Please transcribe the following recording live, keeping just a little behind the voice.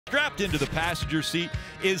Strapped into the passenger seat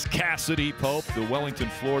is Cassadee Pope, the Wellington,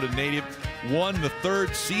 Florida native, won the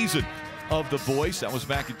 3rd season of The Voice. That was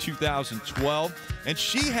back in 2012. And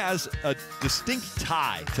she has a distinct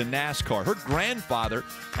tie to NASCAR. Her grandfather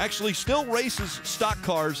actually still races stock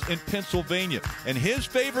cars in Pennsylvania. And his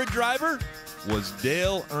favorite driver was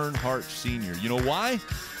Dale Earnhardt Sr. You know why?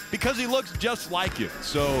 Because he looks just like him.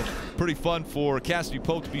 So pretty fun for Cassadee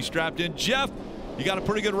Pope to be strapped in. Jeff, you got a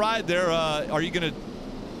pretty good ride there. Are you going to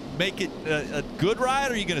make it a good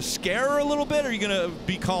ride? Are you going to scare her a little bit? Or are you going to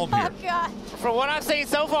be calm here? Oh, God. From what I've seen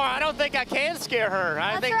so far, I don't think I can scare her.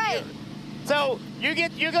 That's right. So you're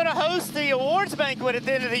going to host the awards banquet at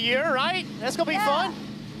the end of the year, right? That's going to be fun.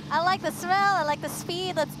 I like the smell. I like the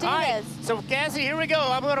speed. Let's do this. So Cassie, here we go.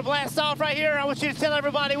 I'm going to blast off right here. I want you to tell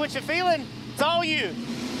everybody what you're feeling. It's all you.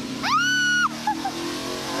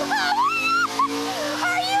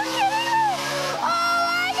 Are you kidding me? Oh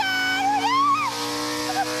my God!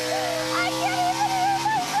 I can't even hear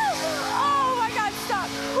myself. Oh my God! Stop!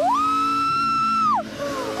 Woo!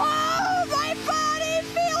 Oh, my body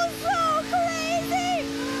feels so crazy.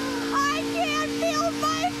 I can't feel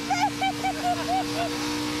my face.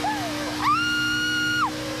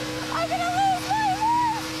 I'm gonna lose my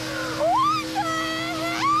voice.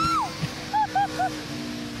 What the hell?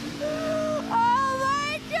 Oh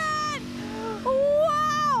my God!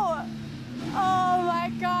 Wow! Oh my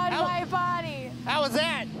God, my body. How was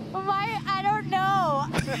that? I don't know.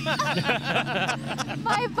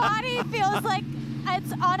 My body feels like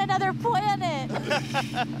it's on another planet.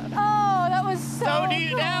 Oh, that was so do you,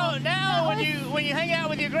 cool. now when you hang out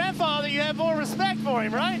with your grandfather, you have more respect for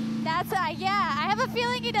him, right? That's yeah. I have a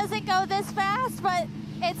feeling he doesn't go this fast, but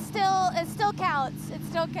it still counts. It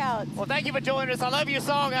still counts. Well, thank you for joining us. I love your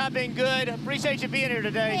song. I've been good. Appreciate you being here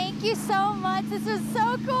today. Thank you so much. This was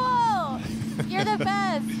so cool. You're the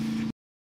best.